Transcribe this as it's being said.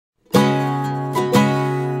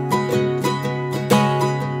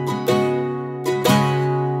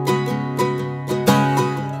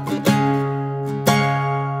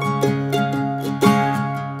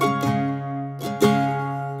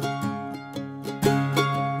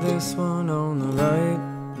This one on the right,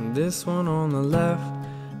 this one on the left,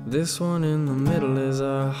 this one in the middle is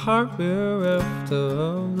a heart bereft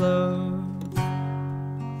of love,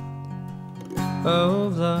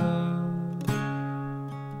 of love.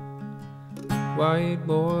 White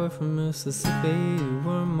boy from Mississippi,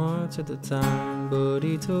 weren't much at the time, but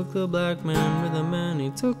he took the black man rhythm and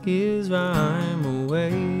he took his rhyme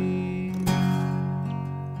away,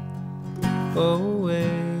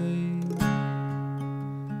 away.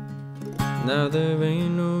 Now there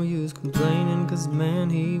ain't no use complaining, 'cause man,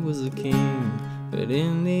 he was a king, but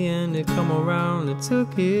in the end it come around, it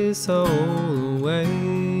took his soul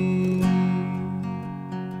away,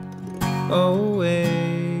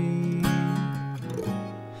 away.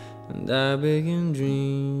 And I begin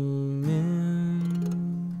dreaming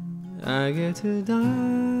I get to die.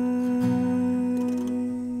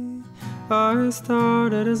 I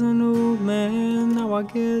started as an old man, now I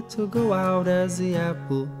get to go out as the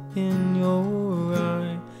apple in your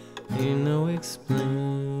eye. Ain't no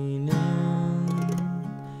explaining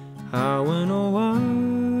how and why,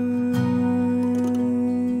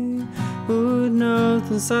 but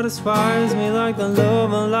nothing satisfies me like the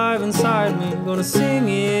love alive inside me. Gonna sing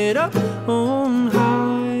it up on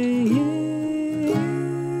high, yeah.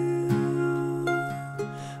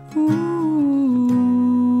 Ooh.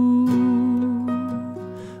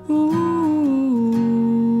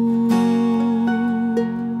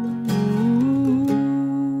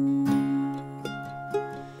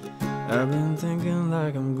 I've been thinking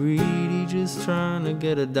like I'm greedy, just trying to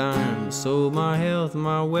get a dime. Sold my health,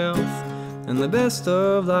 my wealth, and the best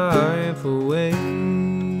of life away,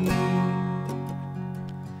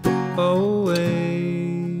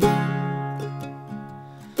 away.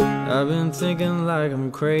 I've been thinking like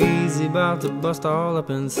I'm crazy, about to bust all up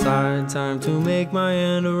inside. Time to make my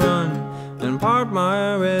end run and part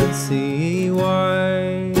my Red Sea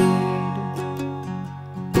wide,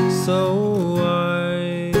 so wide.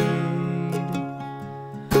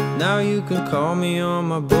 Now you can call me on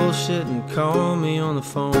my bullshit and call me on the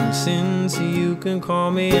phone, since you can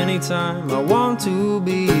call me anytime I want to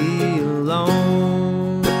be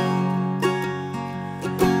alone,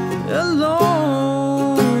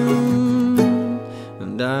 alone.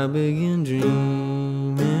 And I begin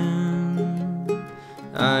dreaming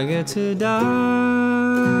I get to die.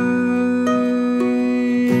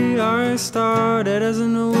 I started as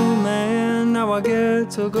an old man, now I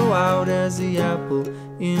get to go out as the apple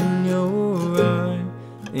in your eye.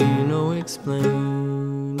 Ain't no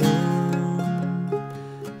explaining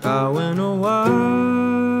how and why,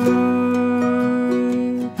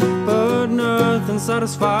 but nothing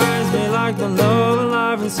satisfies me like the love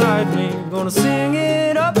alive inside me. Gonna sing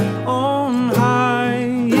it up on high,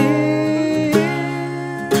 yeah.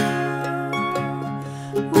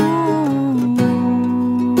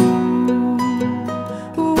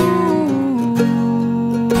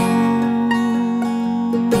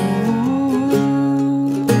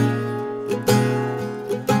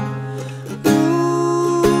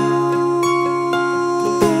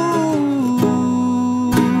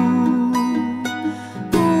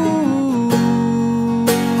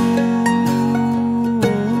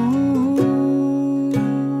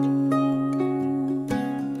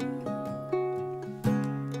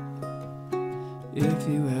 If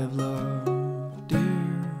you have love, dear,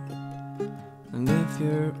 and if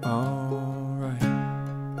you're alright,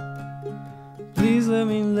 please let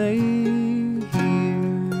me lay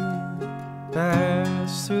here,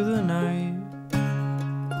 pass through the night,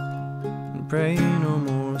 and pray no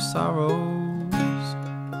more sorrows,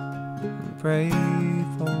 and pray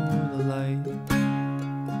for the light,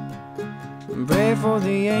 and pray for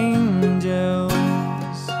the angels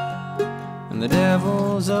and the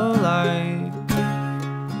devils alike.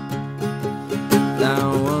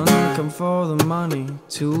 Now one come for the money,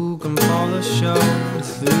 two come for the show,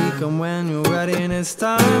 three come when you're ready and it's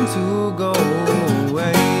time to go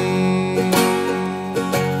away,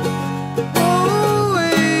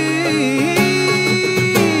 away.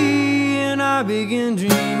 And I begin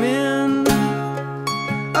dreaming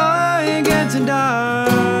I get to die.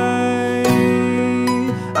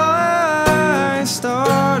 I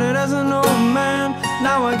started as an old man,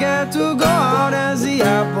 now I get to go out as the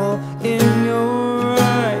apple in your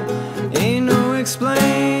eye. Ain't no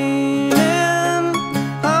explaining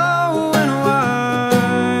how and why,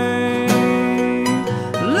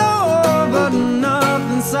 Lord, but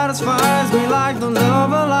nothing satisfies me like the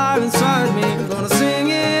love alive inside me.